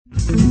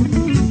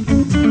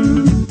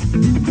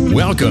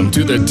Welcome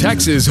to the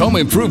Texas Home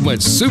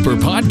Improvement Super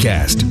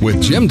Podcast with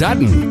Jim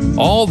Dutton.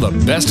 All the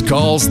best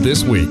calls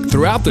this week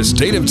throughout the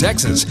state of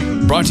Texas.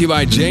 Brought to you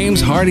by James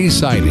Hardy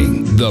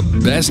Siding, the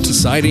best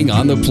siding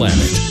on the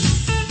planet.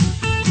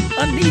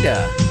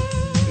 Anita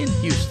in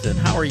Houston,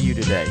 how are you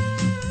today?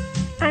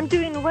 I'm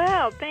doing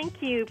well.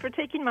 Thank you for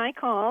taking my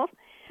call.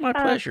 My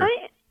pleasure.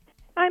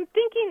 I'm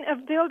thinking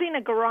of building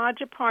a garage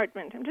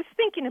apartment. I'm just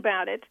thinking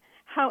about it.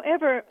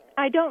 However,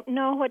 I don't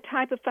know what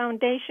type of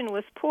foundation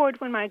was poured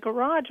when my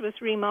garage was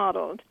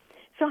remodeled.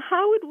 So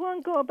how would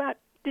one go about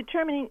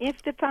determining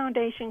if the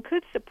foundation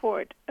could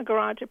support a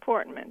garage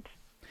apartment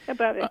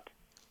above it?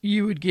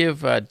 You would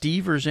give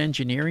Devers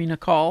Engineering a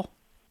call,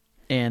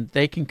 and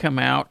they can come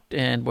out,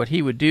 and what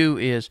he would do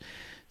is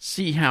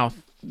see how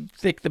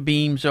thick the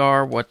beams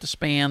are, what the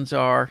spans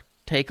are,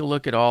 take a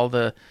look at all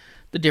the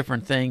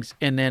different things,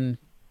 and then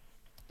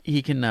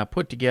he can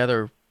put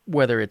together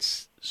whether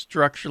it's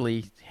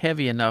structurally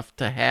heavy enough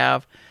to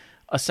have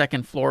a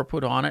second floor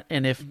put on it,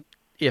 and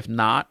if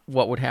not,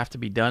 what would have to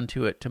be done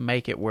to it to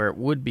make it where it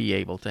would be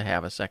able to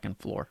have a second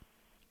floor.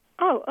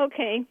 Oh,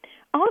 okay.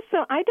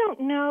 Also, I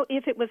don't know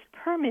if it was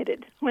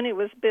permitted when it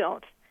was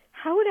built.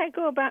 How would I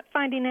go about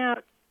finding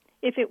out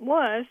if it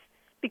was?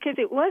 Because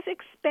it was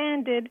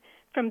expanded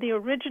from the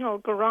original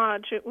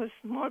garage. It was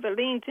more of a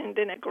lean-to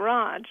than a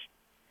garage.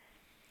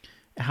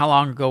 How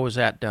long ago was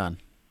that done?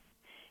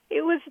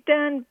 It was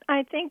done,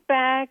 I think,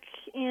 back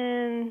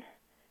in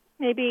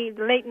maybe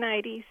the late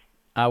 90s.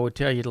 I would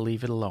tell you to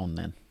leave it alone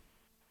then.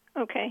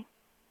 Okay.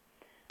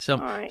 All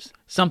right.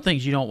 Some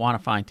things you don't want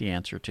to find the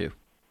answer to.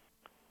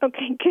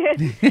 Okay,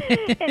 good.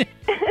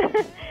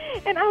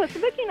 And I was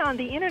looking on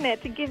the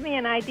internet to give me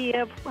an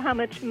idea of how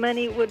much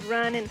money would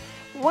run, and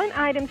one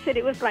item said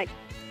it was like,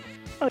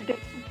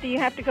 do you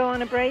have to go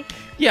on a break?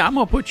 Yeah, I'm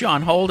going to put you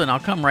on hold, and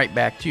I'll come right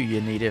back to you,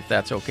 Anita, if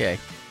that's okay.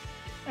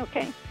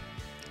 Okay.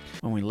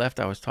 When we left,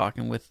 I was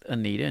talking with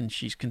Anita, and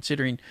she's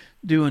considering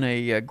doing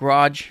a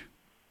garage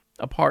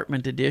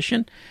apartment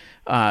addition.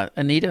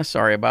 Anita,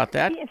 sorry about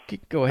that. Yes.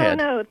 Go ahead.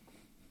 Oh,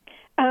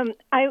 no.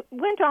 I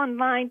went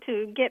online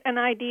to get an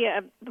idea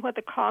of what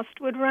the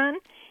cost would run,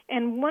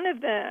 and one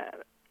of the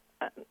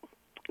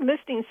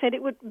listings said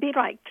it would be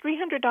like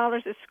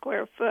 $300 a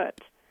square foot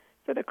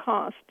for the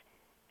cost.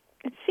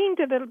 It seemed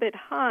a little bit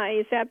high.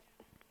 Is that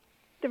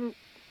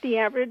the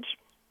average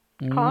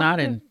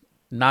cost?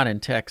 Not in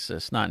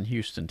Texas, not in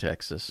Houston,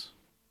 Texas.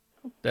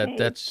 Okay.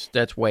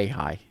 That's way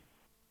high.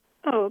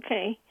 Oh,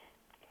 okay.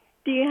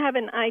 Do you have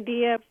an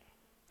idea of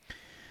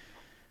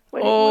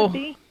what it would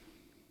be?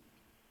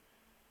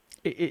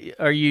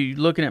 Are you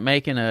looking at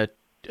making is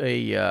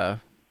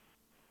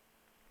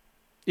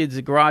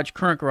the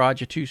current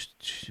garage a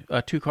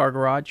two-car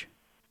garage?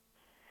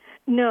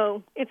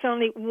 No, it's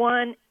only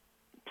one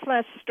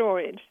plus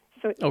storage.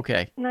 So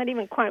okay. Not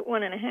even quite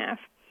 1.5.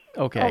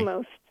 Okay.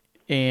 Almost.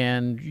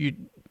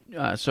 And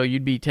so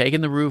you'd be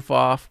taking the roof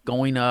off,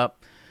 going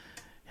up.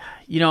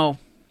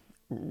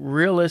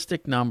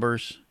 Realistic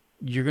numbers,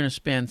 you're going to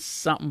spend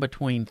something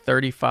between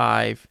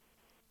 $35,000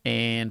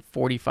 and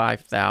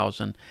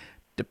 $45,000,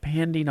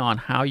 depending on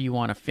how you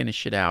want to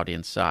finish it out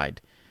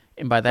inside.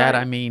 And by that,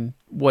 I mean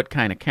what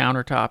kind of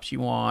countertops you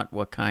want,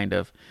 what kind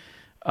of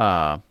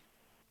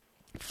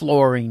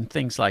flooring,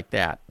 things like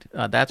that.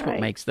 That's what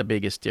makes the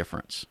biggest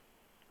difference.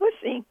 We'll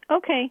see.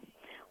 Okay.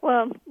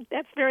 Well,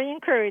 that's very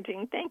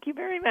encouraging. Thank you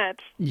very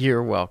much.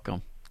 You're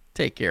welcome.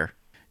 Take care.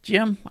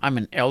 Jim, I'm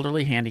an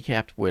elderly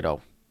handicapped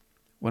widow.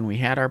 When we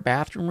had our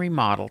bathroom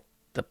remodeled,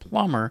 the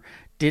plumber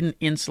didn't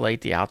insulate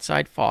the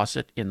outside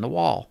faucet in the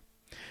wall.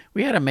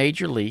 We had a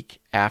major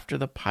leak after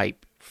the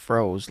pipe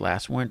froze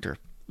last winter.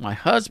 My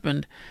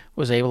husband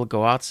was able to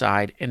go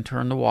outside and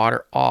turn the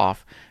water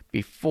off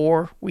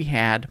before we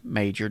had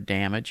major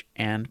damage,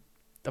 and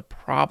the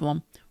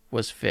problem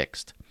was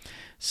fixed.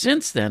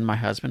 Since then, my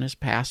husband has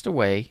passed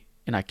away,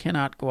 and I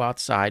cannot go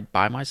outside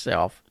by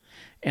myself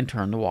and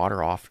turn the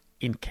water off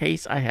in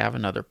case I have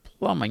another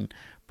plumbing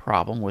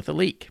problem with a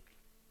leak.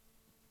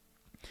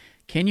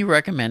 Can you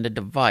recommend a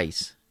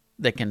device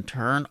that can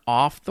turn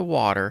off the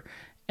water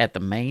at the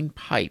main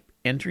pipe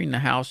entering the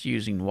house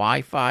using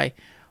Wi-Fi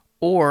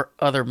or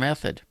other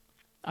method?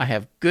 I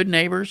have good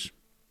neighbors,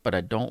 but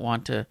I don't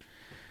want to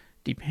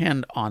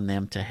depend on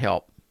them to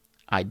help.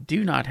 I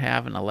do not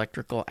have an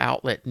electrical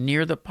outlet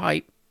near the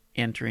pipe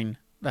entering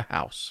the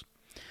house.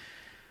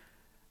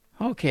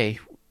 Okay,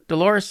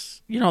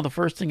 Dolores, the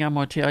first thing I'm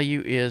going to tell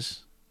you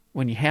is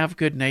when you have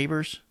good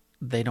neighbors,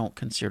 they don't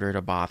consider it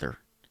a bother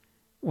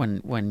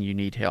when you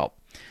need help.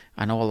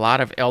 I know a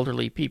lot of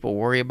elderly people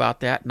worry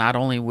about that, not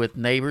only with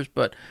neighbors,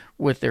 but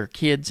with their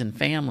kids and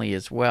family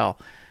as well.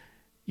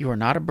 You are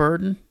not a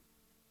burden,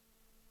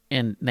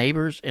 and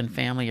neighbors and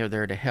family are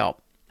there to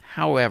help.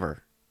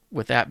 However,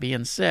 with that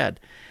being said,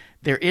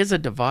 there is a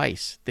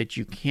device that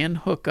you can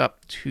hook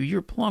up to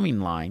your plumbing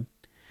line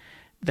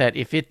that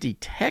if it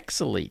detects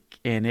a leak,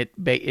 and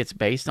it's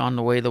based on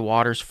the way the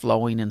water's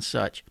flowing and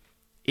such,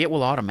 it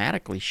will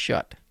automatically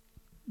shut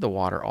the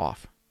water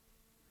off.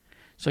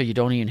 So you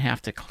don't even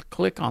have to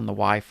click on the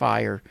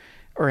Wi-Fi or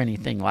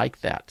anything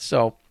like that.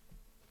 So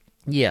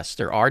Yes,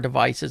 there are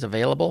devices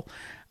available.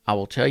 I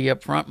will tell you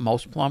up front,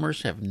 most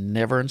plumbers have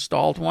never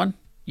installed one.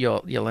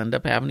 You'll end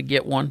up having to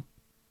get one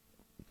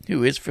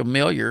who is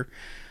familiar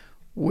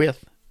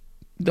with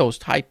those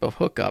type of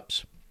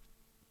hookups.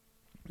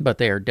 But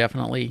they are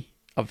definitely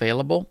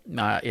available.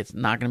 It's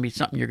not going to be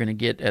something you're going to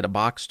get at a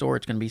box store.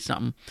 It's going to be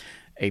something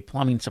a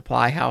plumbing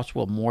supply house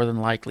will more than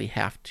likely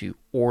have to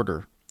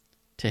order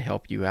to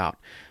help you out.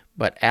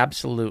 But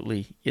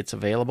absolutely, it's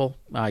available.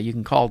 You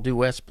can call Due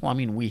West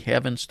Plumbing. We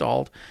have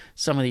installed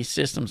some of these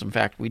systems. In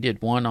fact, we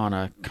did one on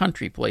a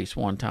country place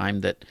one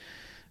time that,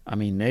 I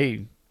mean,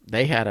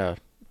 they had a,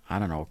 I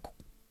don't know,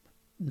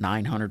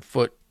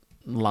 900-foot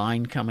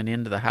line coming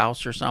into the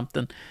house or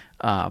something,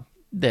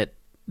 that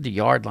the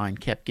yard line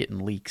kept getting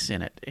leaks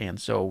in it. And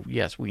so,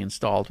 yes, we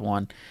installed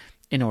one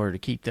in order to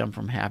keep them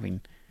from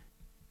having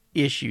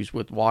issues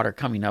with water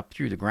coming up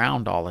through the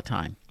ground all the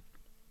time.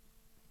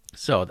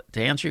 So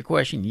to answer your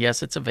question,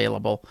 yes, it's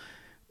available.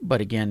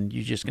 But again,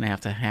 you're just going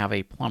to have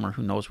a plumber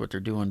who knows what they're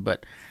doing.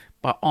 But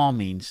by all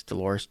means,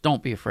 Dolores,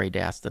 don't be afraid to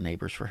ask the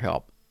neighbors for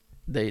help.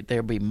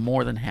 They'll be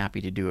more than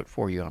happy to do it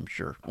for you, I'm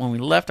sure. When we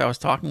left, I was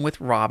talking with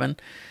Robin,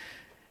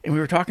 and we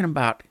were talking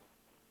about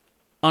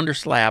under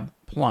slab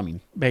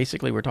plumbing.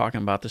 Basically, we're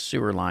talking about the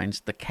sewer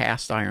lines, the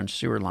cast iron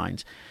sewer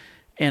lines.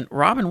 And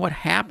Robin, what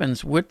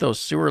happens with those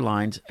sewer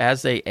lines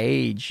as they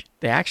age,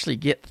 they actually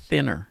get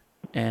thinner,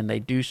 and they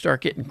do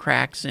start getting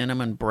cracks in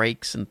them and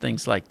breaks and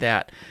things like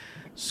that.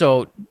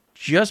 So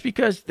just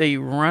because they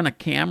run a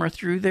camera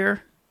through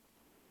there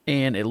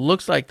and it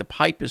looks like the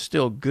pipe is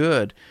still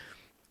good,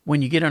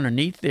 when you get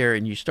underneath there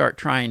and you start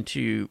trying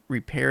to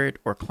repair it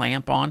or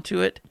clamp onto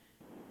it,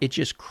 it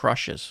just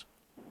crushes.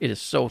 It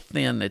is so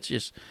thin that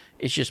it's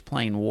just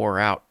plain wore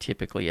out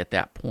typically at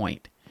that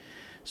point.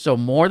 So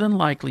more than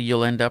likely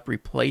you'll end up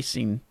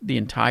replacing the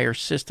entire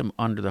system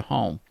under the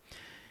home.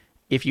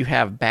 If you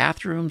have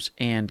bathrooms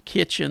and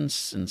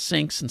kitchens and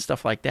sinks and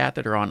stuff like that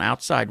are on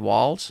outside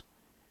walls,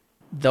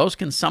 those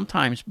can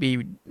sometimes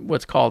be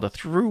what's called a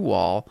through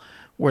wall,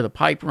 where the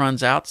pipe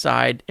runs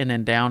outside and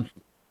then down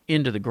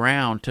into the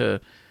ground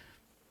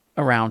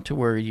around to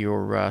where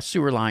your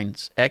sewer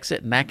lines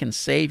exit, and that can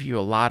save you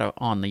a lot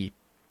on the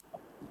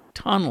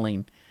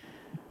tunneling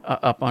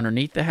up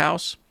underneath the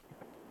house.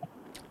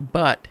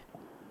 But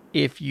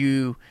if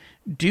you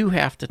do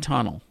have to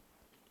tunnel,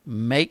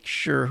 make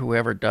sure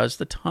whoever does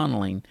the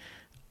tunneling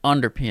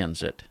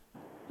underpins it.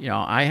 You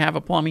know, I have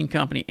a plumbing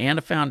company and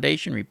a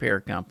foundation repair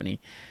company.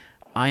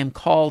 I am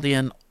called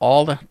in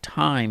all the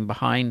time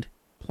behind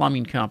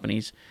plumbing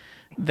companies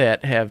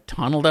that have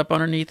tunneled up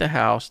underneath the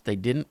house. They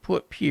didn't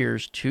put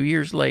piers. 2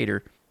 years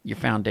later, your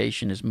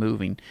foundation is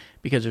moving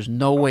because there's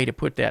no way to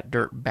put that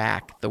dirt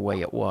back the way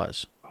it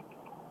was.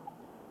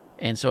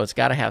 And so it's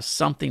got to have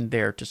something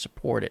there to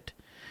support it.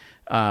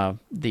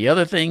 The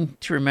other thing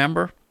to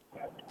remember,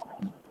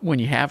 when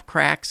you have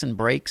cracks and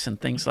breaks and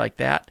things like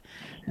that,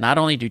 not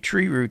only do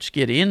tree roots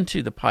get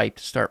into the pipe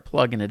to start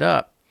plugging it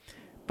up,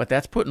 but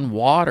that's putting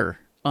water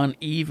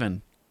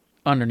uneven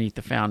underneath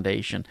the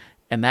foundation,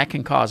 and that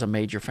can cause a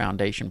major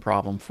foundation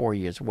problem for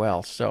you as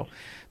well. So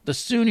the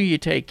sooner you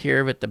take care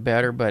of it, the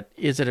better. But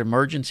is it an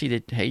emergency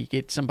that, hey, you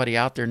get somebody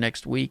out there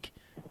next week?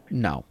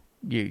 No.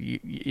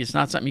 It's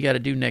not something you got to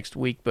do next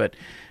week, but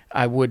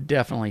I would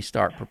definitely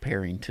start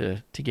preparing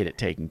to get it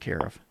taken care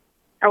of.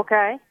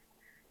 Okay.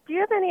 Do you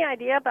have any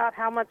idea about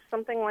how much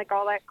something like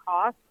all that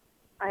costs?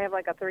 I have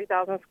like a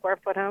 3,000 square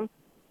foot home.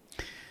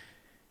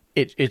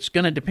 It's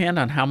going to depend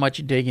on how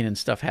much digging and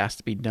stuff has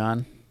to be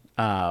done.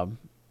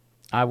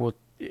 I will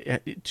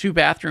 2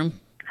 bathroom.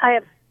 I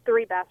have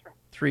 3 bathrooms.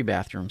 3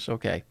 bathrooms.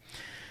 Okay.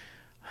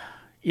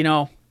 You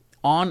know,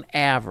 on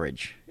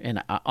average,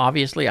 and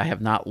obviously I have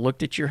not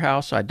looked at your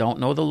house, so I don't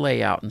know the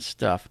layout and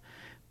stuff,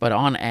 but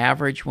on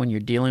average, when you're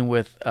dealing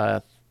with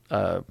a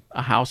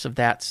house of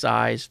that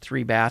size,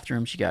 3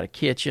 bathrooms, you got a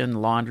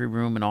kitchen, laundry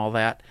room, and all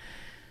that,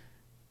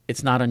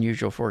 it's not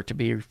unusual for it to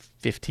be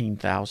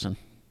 $15,000.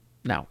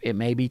 Now, it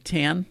may be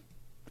 10,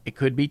 it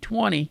could be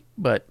 20,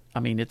 but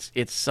I mean,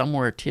 it's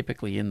somewhere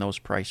typically in those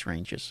price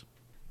ranges.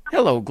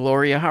 Hello,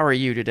 Gloria. How are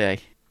you today?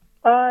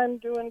 I'm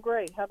doing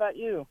great. How about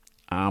you?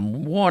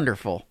 I'm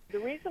wonderful. The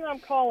reason I'm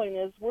calling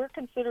is we're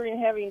considering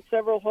having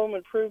several home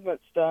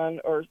improvements done,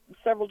 or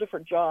several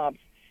different jobs.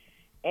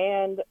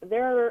 And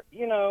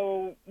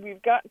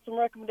we've gotten some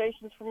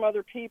recommendations from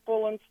other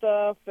people and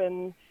stuff,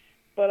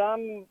 but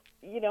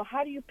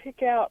how do you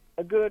pick out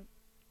a good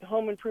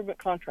home improvement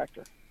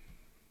contractor?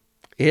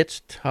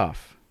 It's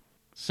tough.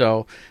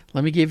 So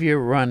let me give you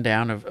a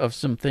rundown of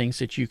some things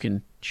that you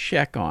can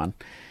check on.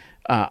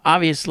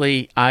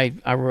 Obviously, I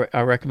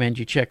recommend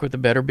you check with the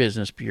Better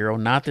Business Bureau.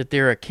 Not that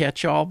they're a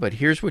catch-all, but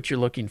here's what you're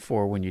looking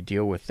for when you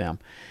deal with them.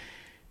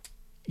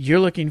 You're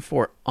looking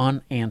for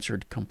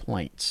unanswered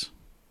complaints.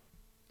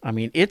 I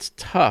mean, it's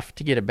tough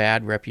to get a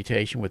bad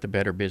reputation with the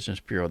Better Business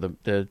Bureau.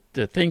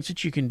 The things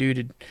that you can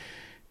do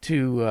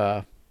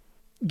to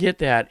get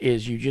that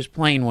is you just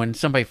plain, when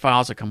somebody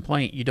files a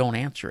complaint, you don't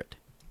answer it.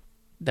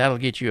 That'll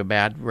get you a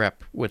bad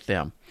rep with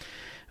them.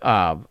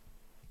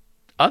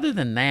 Other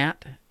than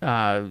that,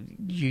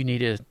 you need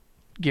to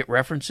get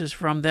references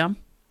from them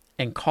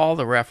and call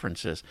the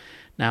references.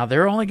 Now,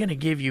 they're only going to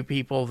give you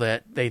people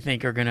that they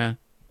think are going to,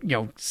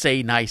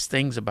 say nice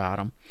things about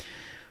them.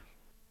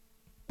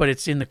 But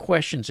it's in the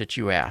questions that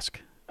you ask.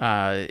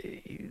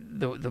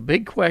 The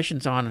big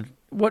questions on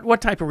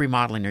what type of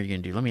remodeling are you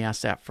going to do? Let me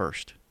ask that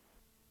first.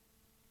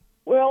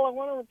 Well, I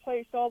want to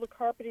replace all the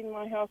carpeting in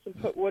my house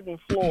and put wooden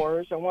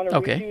floors. I want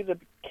to redo the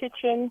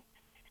kitchen,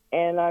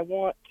 and I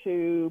want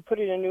to put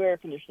in a new air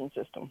conditioning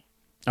system.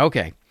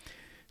 Okay.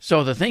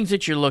 So the things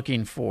that you're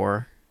looking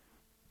for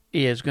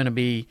is going to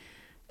be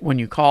when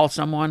you call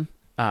someone,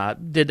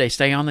 did they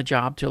stay on the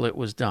job till it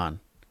was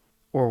done?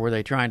 Or were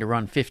they trying to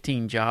run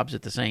 15 jobs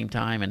at the same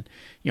time and,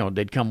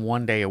 they'd come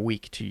one day a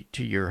week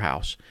to your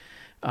house?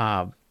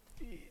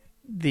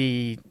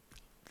 They're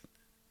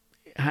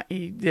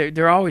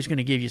always going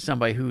to give you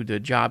somebody who the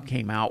job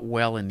came out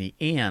well in the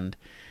end,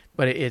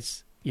 but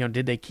it's,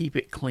 did they keep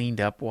it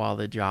cleaned up while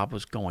the job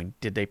was going?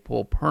 Did they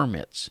pull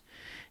permits?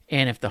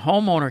 And if the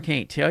homeowner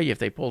can't tell you if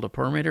they pulled a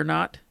permit or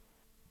not,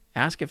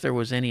 ask if there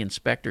was any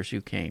inspectors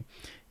who came.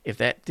 If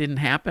that didn't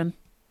happen,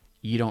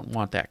 you don't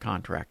want that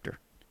contractor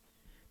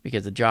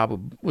because the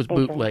job was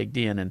bootlegged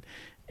in,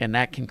 and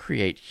that can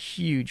create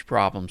huge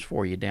problems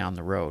for you down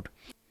the road.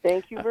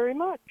 Thank you very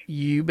much.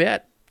 You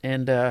bet.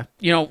 And,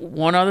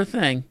 one other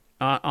thing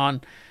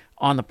on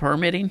the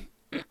permitting,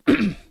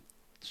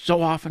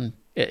 so often,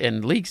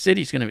 and League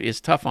City is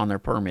tough on their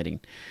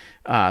permitting.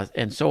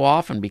 And so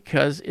often,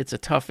 because it's a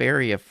tough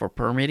area for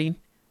permitting,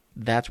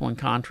 that's when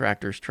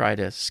contractors try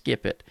to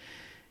skip it.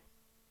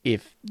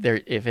 If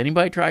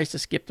anybody tries to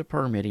skip the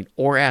permitting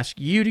or ask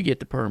you to get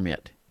the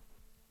permit,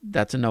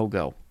 that's a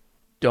no-go.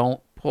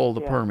 Don't pull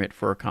the permit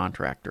for a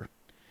contractor.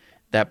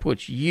 That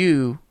puts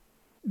you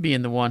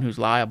being the one who's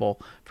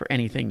liable for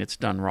anything that's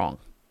done wrong.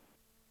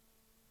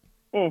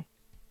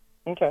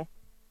 Okay.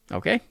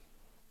 Okay?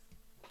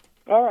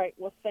 All right.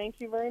 Well, thank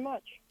you very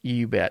much.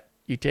 You bet.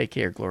 You take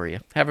care,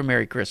 Gloria. Have a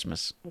Merry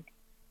Christmas.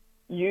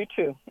 You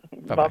too.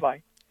 Bye-bye.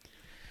 Bye-bye.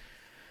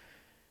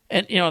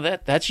 And,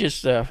 that's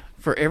just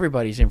for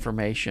everybody's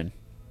information.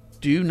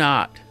 Do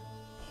not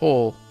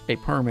pull a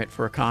permit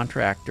for a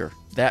contractor.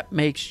 That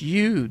makes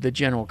you the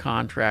general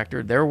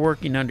contractor. They're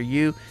working under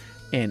you.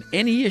 And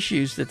any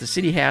issues that the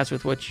city has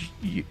with what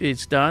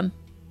it's done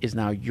is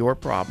now your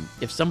problem.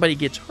 If somebody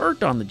gets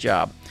hurt on the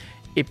job,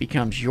 it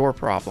becomes your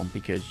problem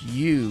because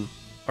you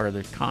are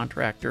the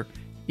contractor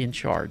in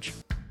charge.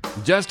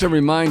 Just a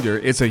reminder,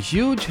 it's a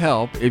huge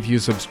help if you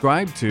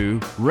subscribe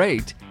to,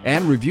 rate,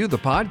 and review the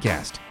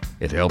podcast.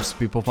 It helps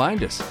people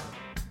find us.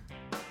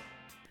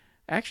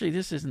 Actually,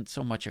 this isn't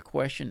so much a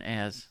question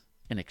as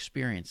an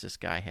experience this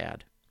guy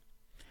had.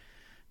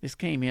 This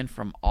came in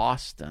from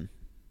Austin.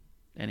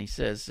 And he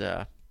says,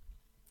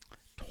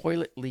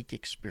 toilet leak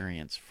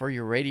experience. For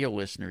your radio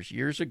listeners,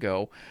 years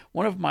ago,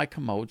 one of my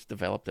commodes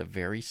developed a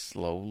very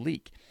slow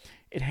leak.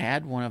 It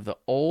had one of the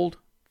old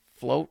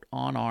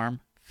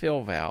float-on-arm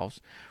fill valves,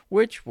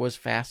 which was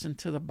fastened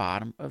to the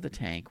bottom of the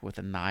tank with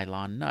a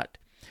nylon nut.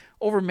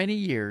 Over many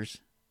years,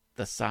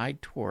 the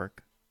side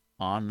torque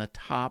on the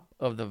top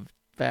of the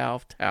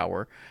valve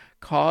tower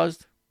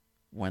caused,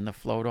 when the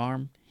float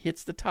arm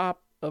hits the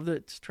top of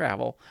its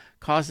travel,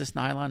 caused this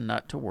nylon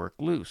nut to work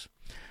loose.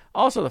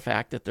 Also, the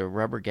fact that the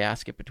rubber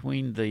gasket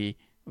between the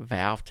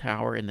valve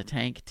tower and the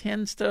tank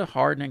tends to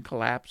harden and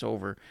collapse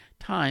over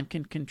time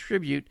can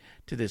contribute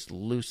to this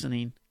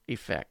loosening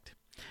effect.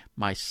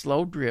 My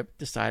slow drip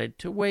decided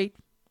to wait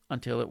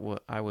until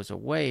I was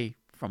away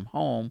from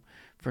home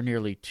for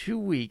nearly 2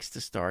 weeks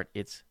to start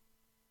its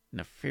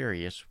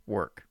nefarious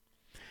work.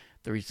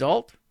 The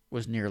result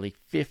was nearly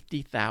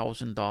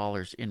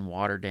 $50,000 in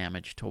water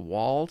damage to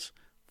walls,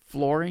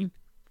 flooring,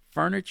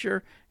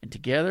 furniture, and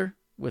together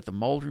with the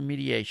mold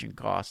remediation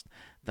cost,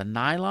 the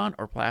nylon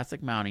or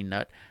plastic mounting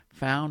nut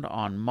found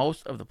on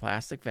most of the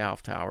plastic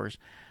valve towers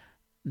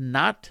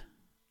not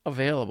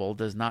available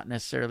does not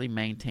necessarily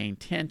maintain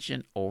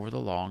tension over the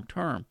long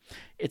term.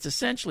 It's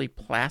essentially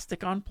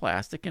plastic on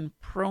plastic and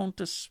prone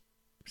to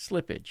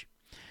slippage.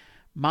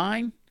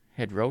 Mine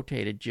had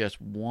rotated just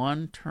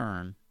one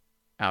turn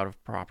out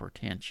of proper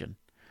tension.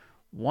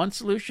 One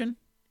solution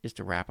is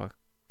to wrap a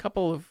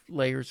couple of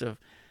layers of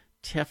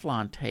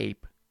Teflon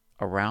tape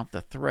around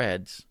the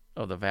threads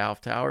of the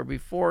valve tower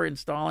before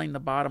installing the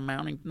bottom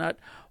mounting nut,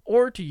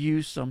 or to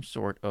use some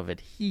sort of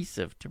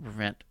adhesive to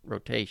prevent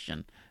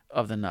rotation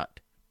of the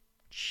nut.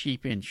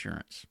 Cheap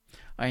insurance.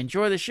 I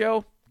enjoy the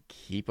show.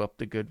 Keep up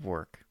the good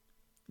work.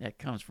 That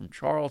comes from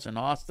Charles in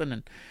Austin.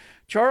 And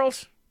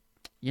Charles,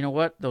 you know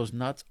what? Those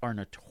nuts are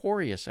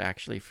notorious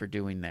actually for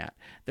doing that.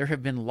 There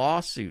have been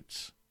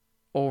lawsuits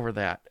over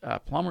that.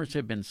 Plumbers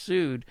have been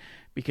sued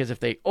because if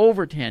they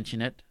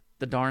over-tension it,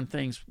 the darn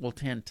things will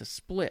tend to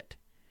split.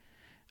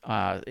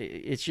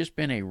 It's just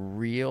been a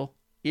real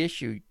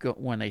issue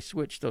when they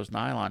switch those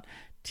nylon.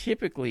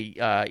 Typically,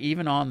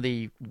 even on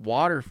the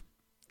water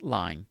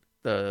line,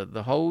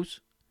 the hose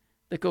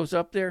that goes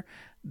up there,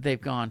 they've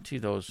gone to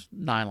those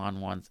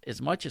nylon ones.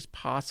 As much as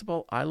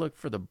possible, I look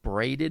for the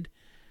braided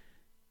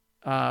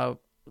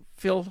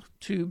fill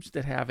tubes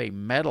that have a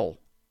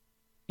metal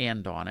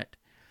end on it.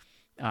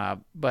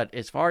 But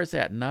as far as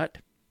that nut,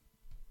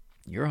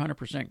 you're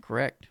 100%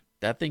 correct.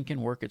 That thing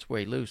can work its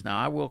way loose. Now,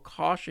 I will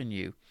caution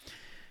you,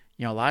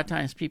 a lot of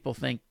times people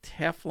think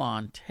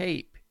Teflon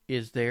tape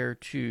is there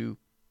to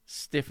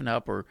stiffen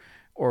up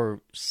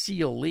or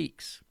seal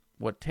leaks.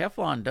 What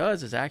Teflon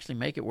does is actually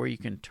make it where you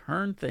can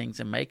turn things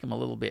and make them a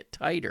little bit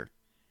tighter.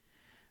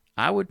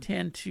 I would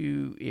tend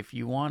to, if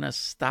you want to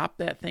stop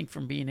that thing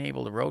from being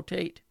able to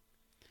rotate,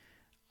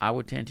 I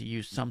would tend to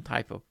use some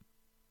type of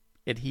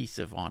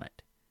adhesive on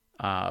it,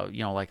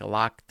 like a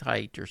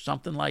Loctite or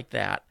something like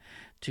that,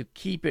 to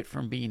keep it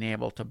from being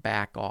able to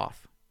back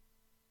off.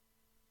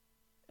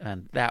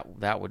 And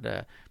that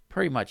would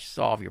pretty much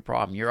solve your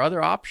problem. Your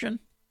other option,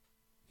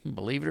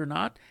 believe it or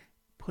not,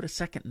 put a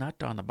second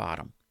nut on the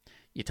bottom.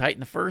 You tighten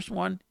the first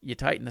one, you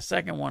tighten the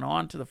second one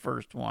onto the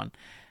first one,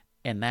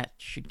 and that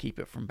should keep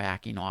it from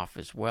backing off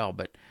as well.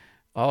 But,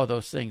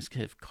 those things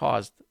have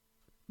caused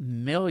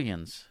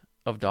millions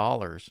of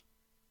dollars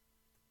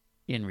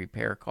in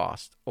repair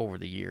costs over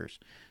the years.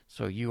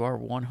 So you are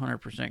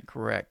 100%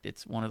 correct.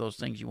 It's one of those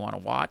things you want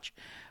to watch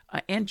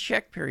and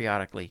check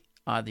periodically.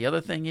 The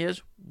other thing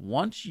is,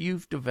 once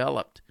you've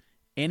developed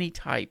any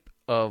type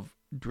of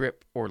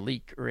drip or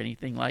leak or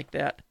anything like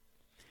that,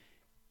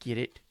 get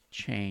it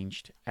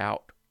changed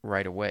out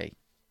right away.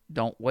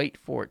 Don't wait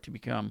for it to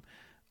become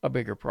a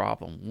bigger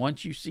problem.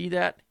 Once you see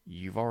that,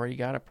 you've already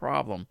got a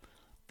problem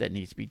that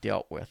needs to be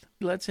dealt with.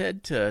 Let's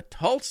head to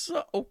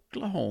Tulsa,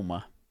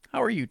 Oklahoma.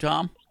 How are you,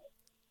 Tom?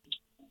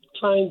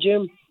 Fine,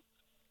 Jim.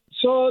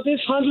 So this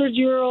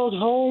 100-year-old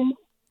home,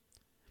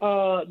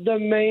 the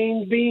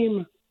main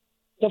beam,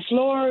 the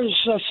floor is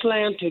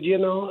slanted,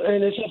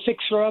 and it's a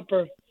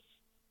fixer-upper.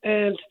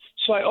 And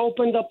so I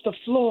opened up the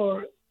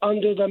floor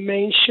under the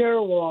main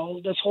shear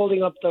wall that's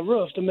holding up the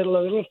roof, the middle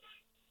of the roof,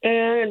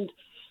 and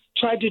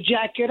tried to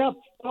jack it up.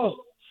 Oh,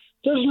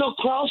 there's no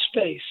crawl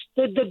space.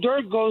 The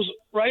dirt goes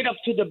right up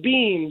to the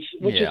beams,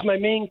 which is my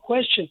main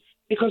question.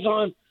 Because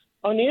on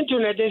the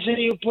internet, they say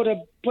you put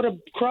a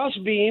cross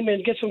beam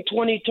and get some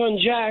 20-ton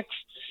jacks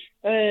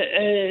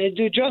and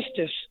do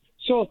justice.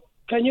 So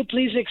can you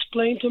please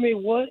explain to me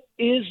what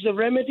is the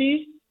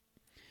remedy?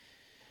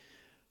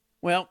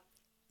 Well,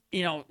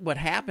 what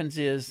happens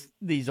is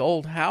these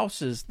old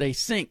houses, they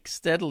sink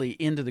steadily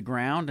into the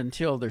ground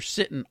until they're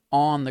sitting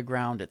on the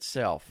ground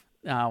itself.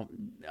 Now,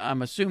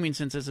 I'm assuming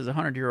since this is a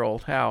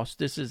 100-year-old house,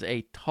 this is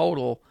a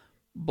total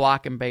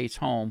block and base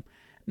home,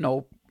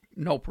 no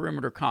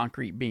perimeter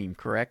concrete beam,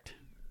 correct?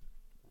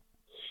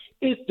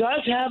 It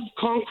does have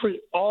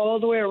concrete all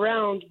the way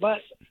around, but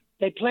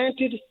they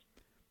planted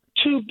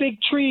 2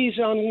 big trees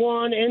on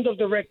one end of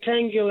the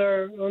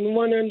rectangular, on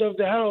one end of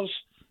the house,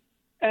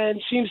 and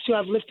seems to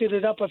have lifted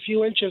it up a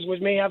few inches,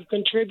 which may have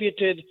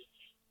contributed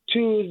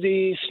to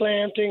the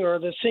slanting or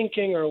the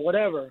sinking or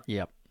whatever.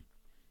 Yep.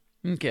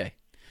 Okay.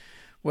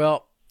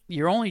 Well,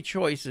 your only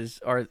choices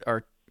are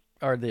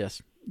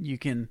this. You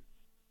can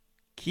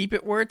keep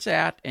it where it's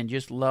at and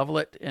just level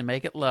it and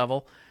make it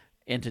level.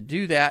 And to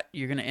do that,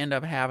 you're going to end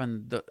up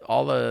having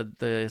all the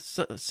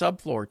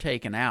subfloor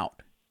taken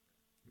out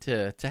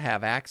to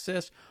have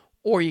access,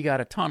 or you got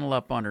to tunnel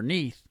up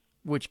underneath,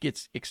 which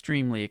gets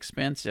extremely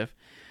expensive.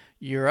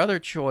 Your other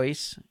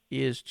choice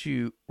is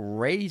to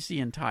raise the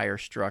entire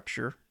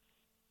structure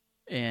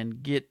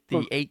and get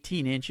the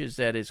 18 inches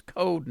that is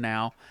code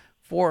now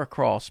for a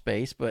crawl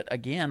space. But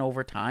again,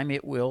 over time,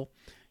 it will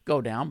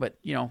go down. But,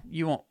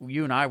 you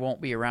and I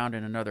won't be around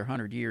in another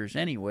 100 years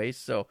anyway,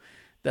 so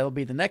that'll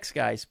be the next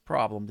guy's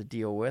problem to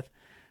deal with.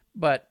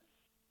 But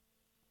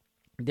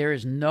there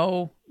is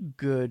no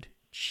good,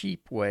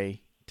 cheap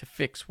way to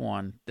fix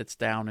one that's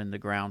down in the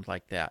ground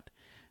like that.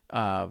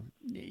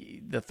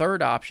 The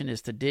third option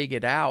is to dig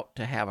it out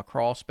to have a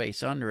crawl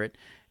space under it,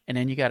 and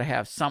then you got to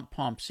have sump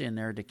pumps in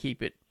there to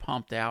keep it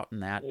pumped out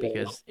and that,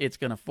 because it's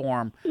going to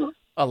form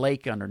a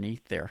lake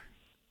underneath there.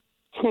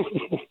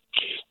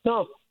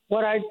 No,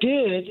 what I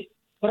did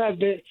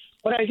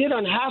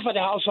on half of the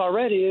house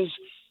already is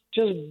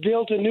just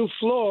built a new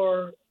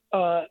floor,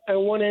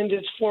 and one end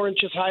is 4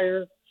 inches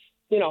higher,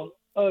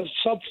 a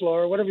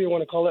subfloor, whatever you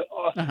want to call it.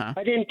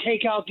 I didn't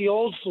take out the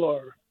old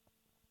floor.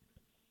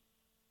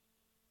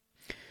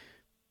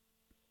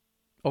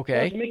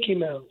 Okay. That's Mickey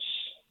Mouse.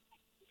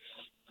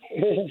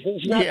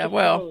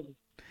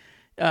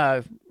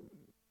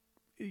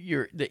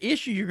 The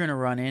issue you're going to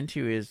run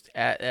into is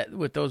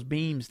with those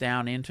beams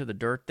down into the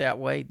dirt that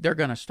way, they're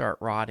going to start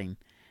rotting.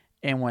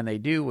 And when they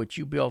do, what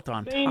you built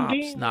on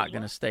top's not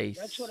going to stay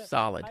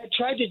solid. I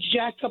tried to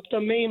jack up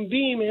the main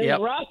beam, and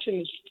it's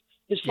rotten.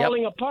 It's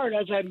falling apart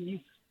as I'm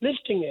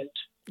lifting it.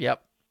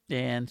 Yep.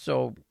 And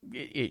so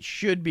it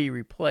should be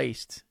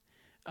replaced.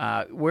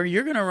 Where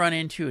you're going to run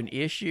into an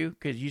issue,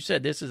 because you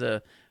said this is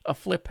a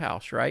flip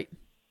house, right?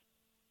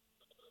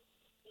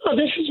 Oh,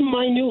 this is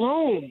my new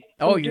home.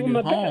 Oh, your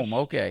new home.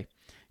 Okay.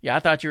 Yeah, I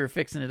thought you were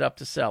fixing it up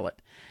to sell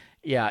it.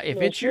 Yeah, if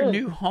it's your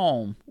new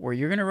home, where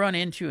you're going to run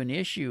into an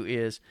issue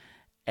is,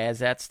 as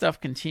that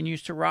stuff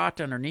continues to rot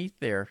underneath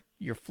there,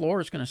 your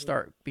floor is going to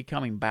start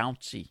becoming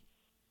bouncy.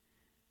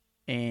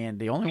 And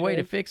the only way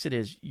to fix it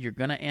is you're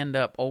going to end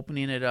up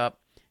opening it up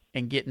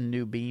and getting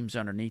new beams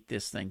underneath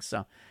this thing.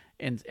 So,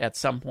 and at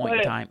some point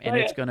in time, and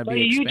it's going to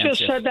be you expensive.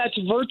 just said that's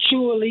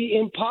virtually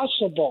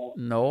impossible.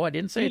 No, I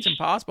didn't say it's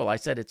impossible. I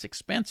said it's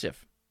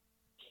expensive.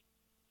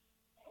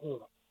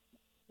 Well,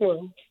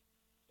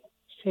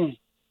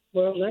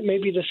 well, that may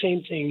be the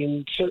same thing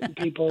in certain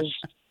people's.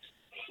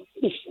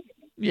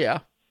 Yeah.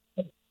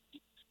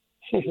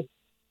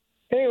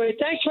 Anyway,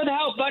 thanks for the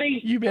help,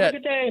 buddy. You bet. Have a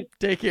good day.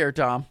 Take care,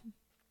 Tom.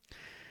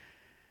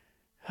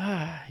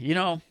 You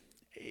know,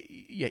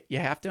 you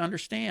have to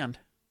understand,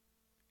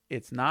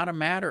 it's not a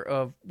matter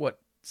of what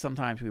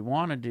sometimes we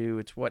want to do,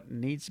 it's what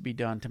needs to be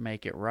done to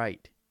make it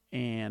right.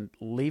 And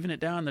leaving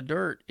it down in the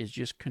dirt is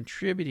just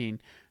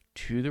contributing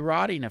to the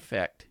rotting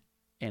effect.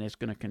 And it's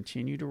going to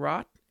continue to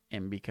rot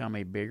and become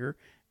a bigger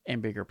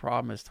and bigger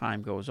problem as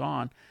time goes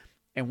on.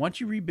 And once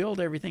you rebuild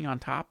everything on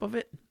top of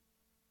it,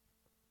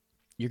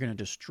 you're going to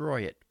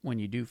destroy it when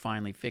you do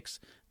finally fix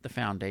the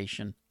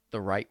foundation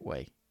the right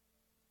way.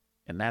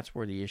 And that's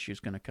where the issue is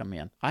going to come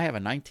in. I have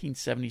a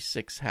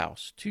 1976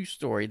 house,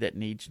 2-story, that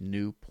needs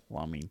new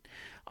plumbing.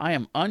 I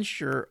am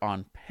unsure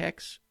on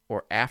PEX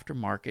or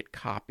aftermarket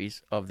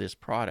copies of this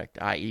product,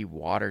 i.e.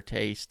 water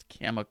taste,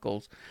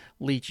 chemicals,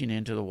 leaching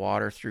into the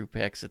water through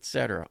PEX,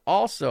 etc.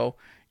 Also,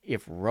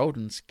 if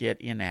rodents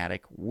get in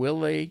attic,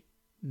 will they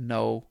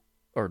gnaw,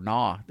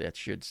 that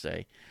should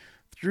say,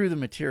 through the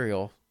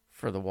material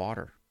for the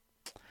water?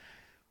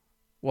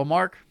 Well,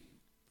 Mark,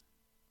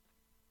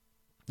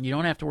 you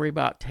don't have to worry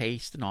about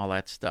taste and all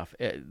that stuff.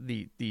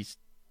 These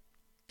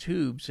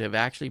tubes have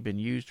actually been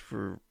used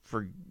for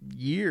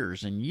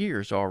years and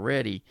years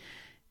already,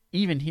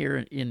 even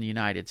here in the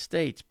United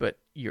States. But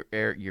your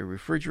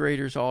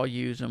refrigerators all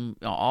use them.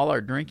 All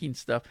our drinking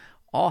stuff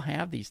all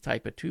have these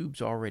type of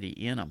tubes already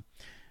in them.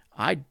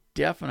 I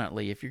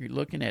definitely, if you're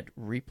looking at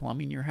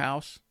replumbing your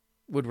house,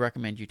 would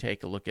recommend you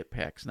take a look at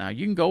PEX. Now,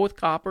 you can go with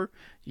copper,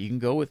 you can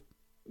go with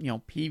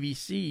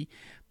PVC,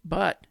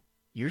 but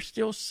you're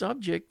still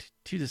subject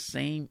to the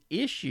same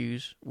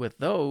issues with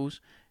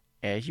those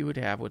as you would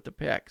have with the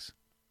PEX.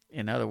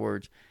 In other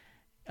words,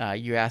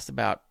 you asked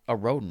about a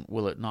rodent,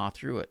 will it gnaw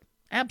through it?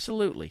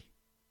 Absolutely.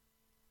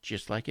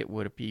 Just like it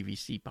would a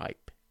PVC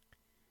pipe.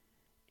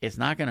 It's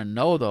not going to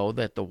know, though,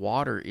 that the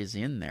water is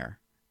in there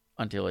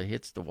until it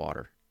hits the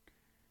water.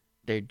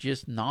 They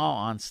just gnaw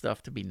on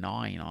stuff to be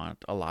gnawing on it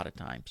a lot of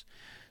times.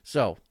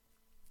 So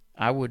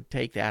I would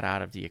take that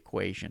out of the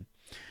equation.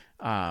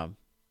 The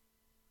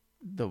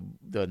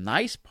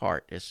nice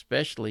part,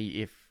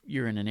 especially if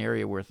you're in an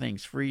area where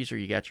things freeze or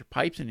you got your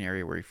pipes in an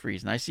area where you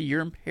freeze, and I see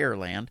you're in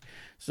Pearland,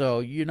 so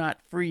you're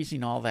not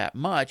freezing all that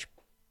much,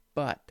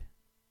 but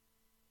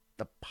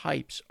the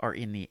pipes are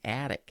in the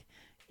attic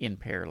in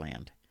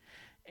Pearland.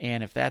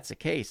 And if that's the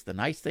case, the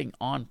nice thing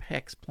on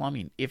PEX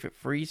plumbing, if it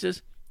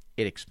freezes,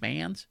 it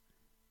expands.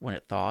 When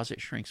it thaws,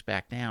 it shrinks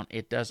back down.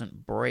 It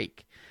doesn't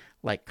break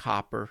like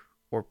copper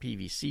or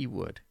PVC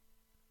would.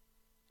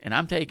 And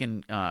I'm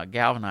taking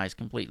galvanized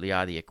completely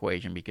out of the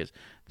equation because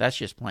that's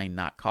just plain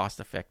not cost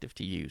effective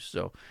to use.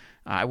 So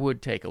I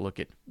would take a look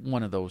at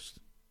one of those.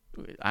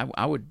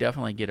 I would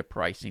definitely get a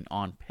pricing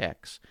on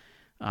PEX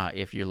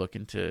if you're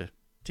looking to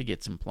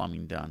get some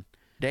plumbing done.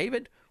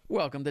 David,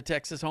 welcome to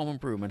Texas Home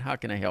Improvement. How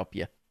can I help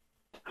you?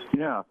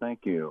 Yeah,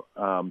 thank you.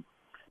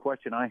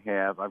 Question I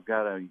have, I've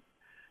got a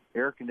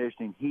air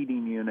conditioning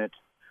heating unit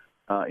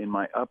in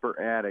my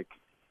upper attic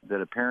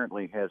that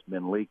apparently has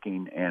been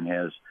leaking and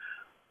has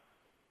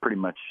pretty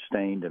much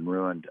stained and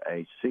ruined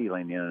a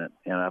ceiling in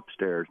an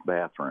upstairs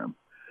bathroom.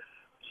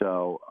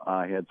 So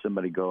I had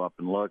somebody go up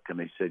and look, and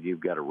they said, you've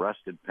got a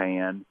rusted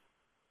pan,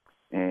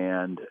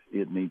 and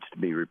it needs to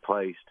be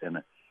replaced. And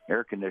an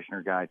air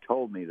conditioner guy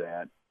told me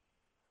that,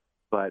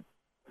 but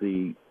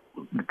the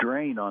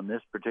drain on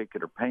this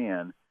particular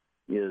pan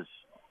is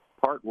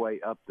partway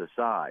up the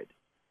side,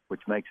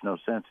 which makes no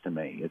sense to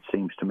me. It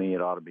seems to me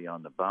it ought to be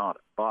on the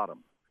bottom.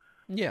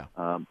 Yeah.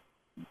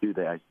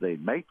 They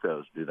make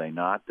those, do they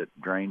not, that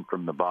drain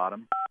from the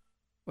bottom?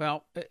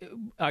 Well,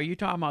 are you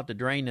talking about the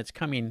drain that's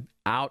coming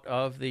out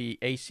of the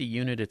AC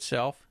unit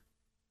itself?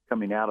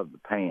 Coming out of the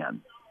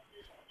pan.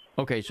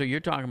 Okay, so you're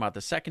talking about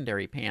the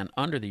secondary pan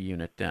under the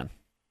unit then?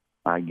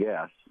 I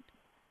guess.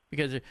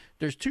 Because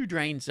there's two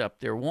drains up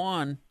there.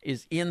 One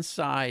is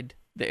inside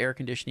the air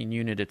conditioning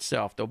unit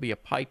itself. There'll be a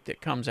pipe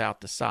that comes out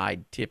the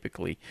side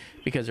typically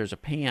because there's a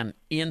pan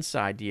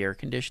inside the air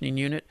conditioning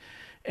unit.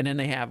 And then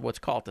they have what's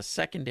called the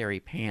secondary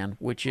pan,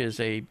 which is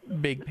a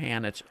big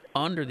pan that's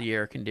under the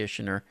air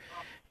conditioner.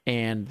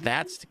 And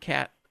that's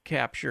to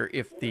capture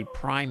if the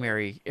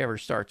primary ever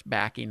starts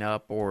backing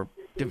up or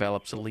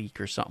develops a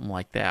leak or something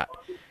like that.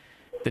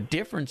 The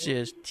difference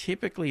is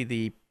typically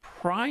the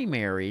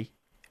primary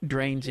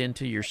drains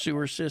into your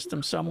sewer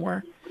system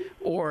somewhere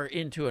or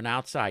into an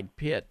outside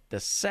pit.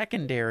 The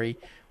secondary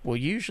will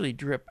usually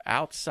drip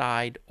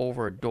outside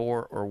over a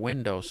door or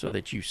window so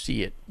that you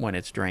see it when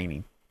it's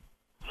draining.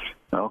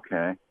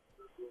 Okay.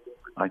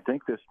 I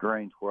think this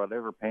drains,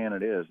 whatever pan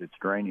it is, it's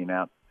draining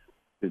out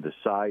to the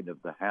side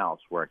of the house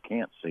where I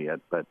can't see it,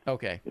 but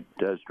okay, it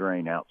does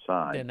drain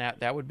outside. Then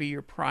that would be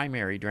your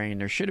primary drain.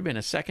 There should have been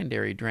a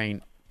secondary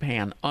drain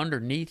pan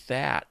underneath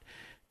that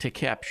to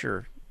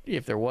capture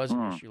if there was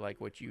an issue like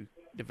what you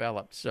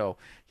developed. So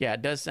yeah,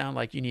 it does sound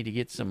like you need to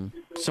get some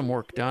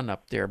work done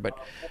up there. But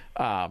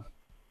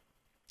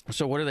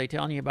so what are they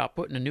telling you about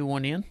putting a new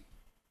one in?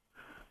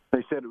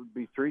 They said it would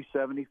be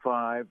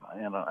 $375,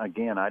 and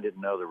again, I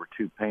didn't know there were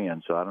two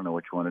pans, so I don't know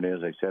which one it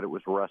is. They said it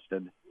was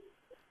rusted,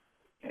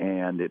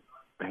 and it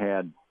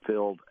had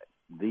filled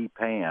the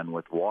pan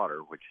with water,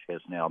 which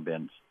has now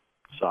been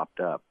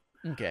sopped up.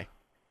 Okay.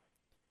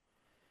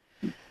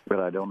 But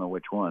I don't know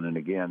which one. And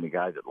again, the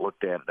guy that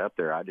looked at it up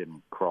there, I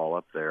didn't crawl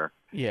up there.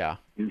 Yeah.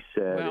 He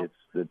said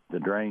it's the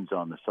drain's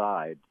on the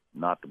side,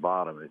 not the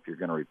bottom. If you're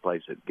going to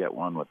replace it, get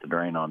one with the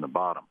drain on the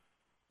bottom.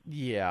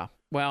 Yeah.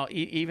 Well,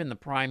 even the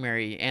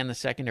primary and the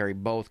secondary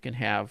both can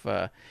have,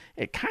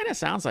 it kind of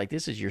sounds like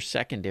this is your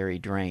secondary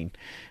drain,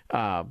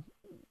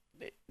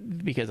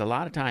 because a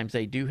lot of times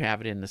they do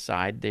have it in the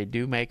side. They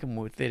do make them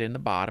with it in the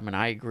bottom, and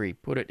I agree,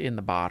 put it in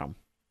the bottom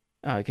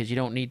because you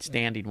don't need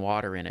standing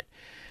water in it.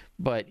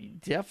 But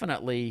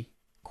definitely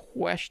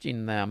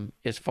question them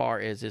as far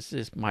as, is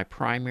this my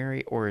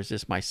primary or is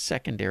this my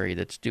secondary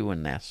that's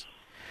doing this?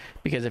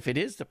 Because if it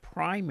is the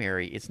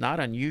primary, it's not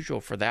unusual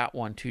for that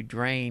one to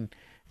drain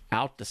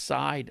out the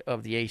side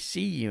of the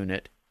AC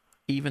unit,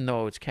 even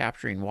though it's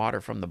capturing water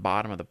from the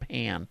bottom of the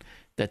pan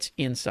that's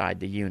inside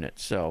the unit.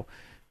 So,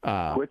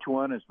 which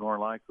one is more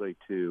likely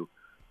to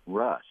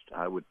rust?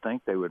 I would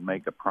think they would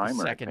make a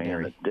primary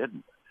secondary pan that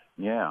didn't.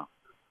 Yeah.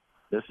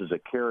 This is a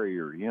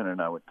carrier unit.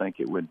 I would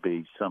think it would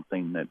be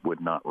something that would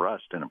not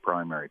rust in a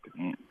primary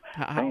pan.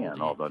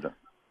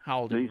 How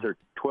old these are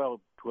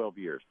 12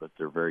 years, but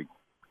they're very,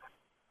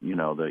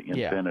 the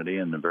Infinity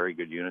and the very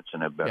good units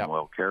and have been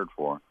well cared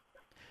for.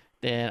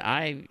 Then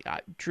I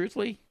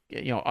truthfully,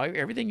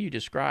 everything you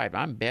described,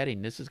 I'm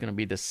betting this is going to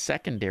be the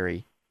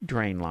secondary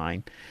drain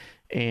line.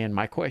 And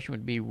my question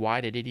would be, why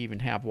did it even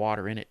have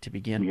water in it to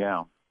begin with?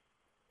 Yeah,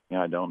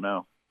 I don't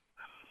know.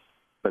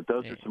 But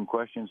those are some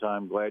questions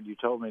I'm glad you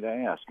told me to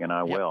ask, and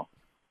I will.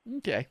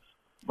 Okay.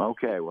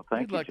 Okay, well,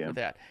 thank Good luck you, Jim. with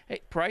that.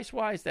 Hey,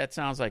 price-wise, that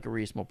sounds like a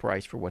reasonable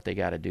price for what they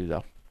got to do,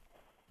 though.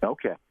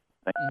 Okay.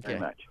 Thank you very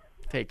much.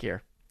 Take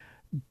care.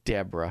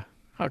 Deborah,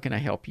 how can I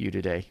help you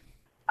today?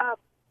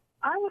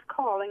 I was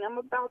calling. I'm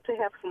about to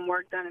have some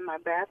work done in my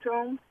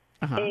bathroom,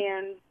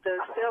 and the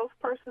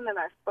salesperson that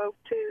I spoke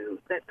to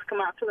that's come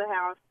out to the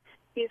house,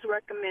 he's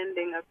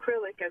recommending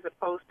acrylic as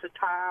opposed to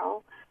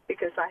tile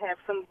because I have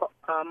some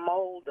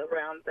mold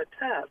around the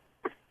tub.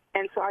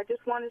 And so I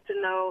just wanted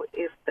to know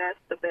if that's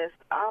the best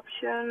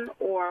option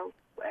or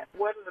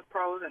what are the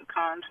pros and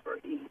cons for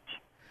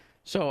each.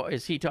 So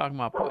is he talking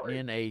about putting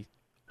in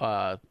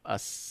a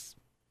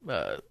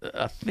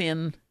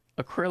thin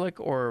acrylic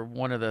or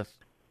one of the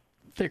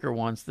thicker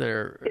ones that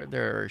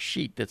are a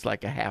sheet that's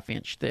like a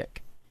half-inch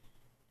thick?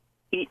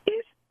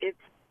 It's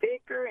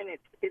thicker and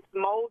it's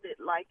molded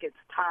like it's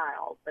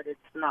tile, but it's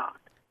not.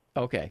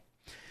 Okay.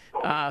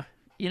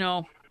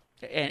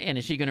 And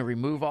is he going to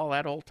remove all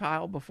that old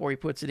tile before he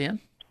puts it in?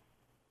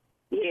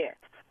 Yes.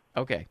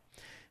 Okay.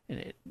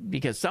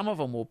 Because some of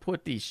them will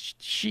put these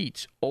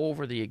sheets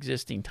over the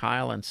existing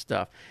tile and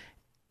stuff,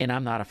 and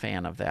I'm not a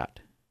fan of that.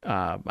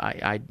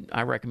 I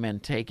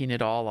recommend taking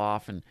it all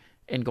off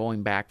and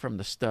going back from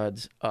the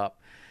studs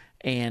up.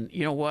 And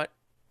you know what?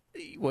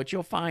 What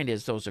you'll find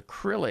is those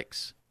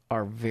acrylics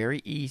are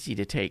very easy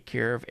to take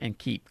care of and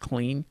keep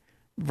clean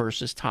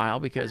versus tile,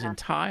 because in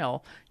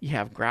tile you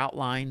have grout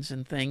lines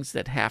and things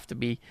that have to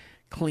be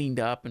cleaned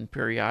up and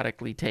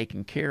periodically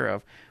taken care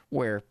of,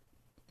 where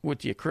with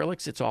the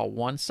acrylics it's all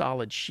one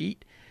solid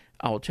sheet.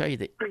 I will tell you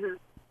the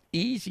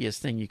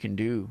easiest thing you can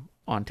do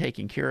on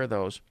taking care of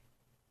those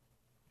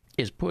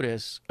is put a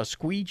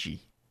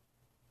squeegee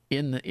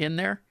in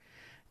there,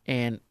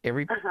 and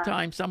every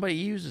time somebody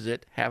uses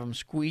it, have them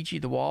squeegee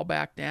the wall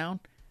back down.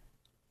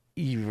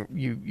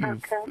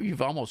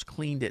 You've almost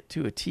cleaned it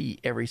to a T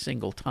every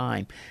single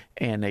time,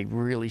 and they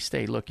really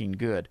stay looking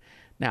good.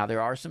 Now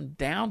there are some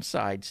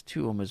downsides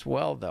to them as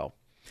well, though,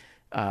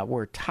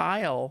 where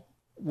tile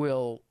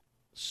will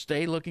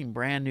stay looking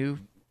brand new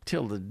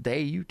till the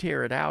day you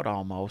tear it out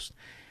almost,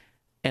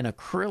 and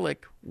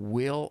acrylic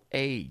will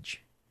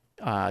age.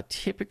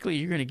 Typically,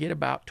 you're going to get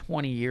about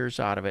 20 years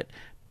out of it.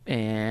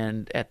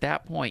 And at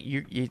that point,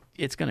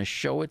 it's going to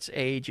show its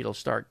age. It'll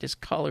start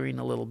discoloring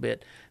a little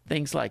bit,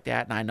 things like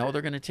that. And I know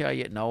they're going to tell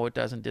you, no, it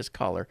doesn't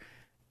discolor.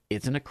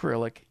 It's an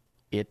acrylic.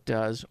 It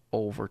does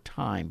over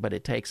time, but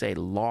it takes a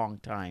long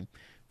time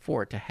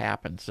for it to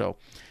happen. So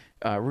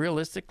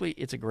realistically,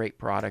 it's a great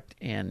product,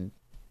 and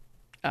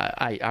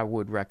I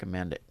would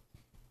recommend it.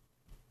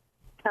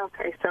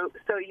 Okay,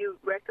 so you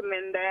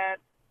recommend that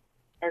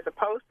as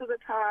opposed to the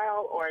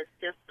tile, or it's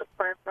just a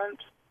preference?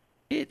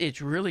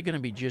 It's really going to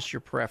be just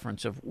your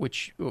preference of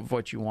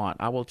what you want.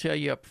 I will tell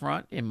you up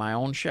front, in my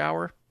own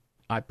shower,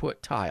 I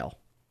put tile.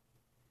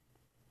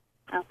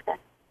 Okay.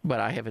 But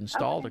I have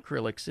installed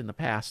acrylics in the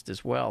past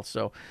as well.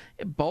 So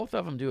both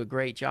of them do a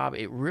great job.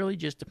 It really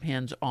just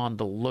depends on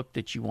the look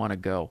that you want to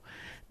go.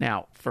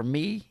 Now, for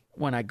me,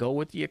 when I go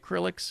with the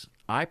acrylics,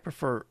 I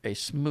prefer a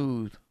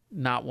smooth,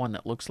 not one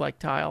that looks like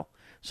tile.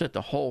 so that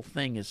the whole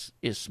thing is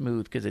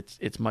smooth, because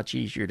it's much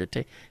easier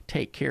to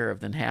take care of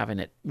than having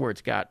it where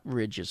it's got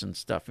ridges and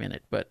stuff in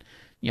it. But,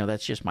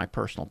 that's just my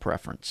personal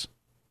preference.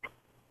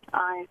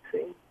 I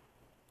see.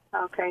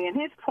 Okay, and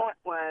his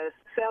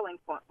selling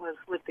point was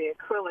with the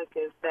acrylic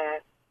is that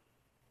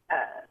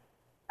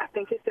I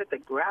think he said the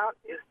grout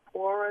is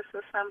porous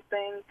or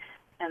something,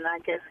 and I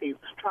guess he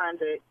was trying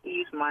to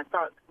ease my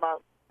thoughts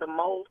about the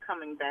mold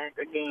coming back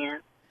again.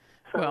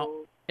 So,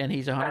 well, and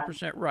he's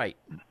 100% right.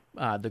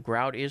 The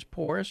grout is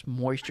porous.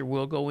 Moisture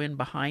will go in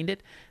behind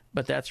it,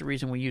 but that's the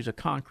reason we use a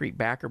concrete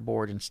backer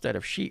board instead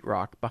of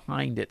sheetrock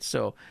behind it,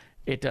 so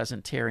it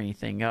doesn't tear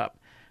anything up.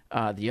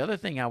 The other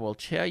thing I will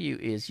tell you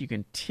is you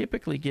can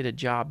typically get a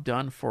job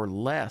done for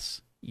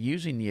less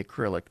using the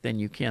acrylic than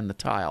you can the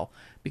tile,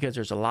 because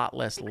there's a lot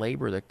less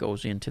labor that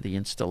goes into the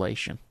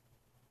installation.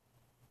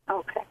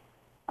 Okay.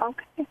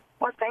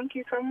 Well, thank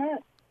you so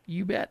much.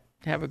 You bet.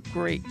 Have a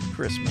great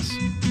Christmas.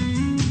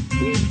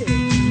 You too.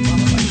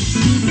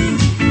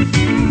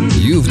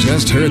 You've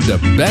just heard the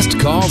best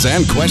calls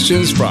and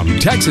questions from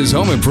Texas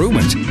Home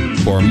Improvement.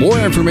 For more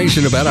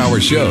information about our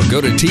show,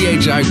 go to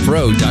thipro.com.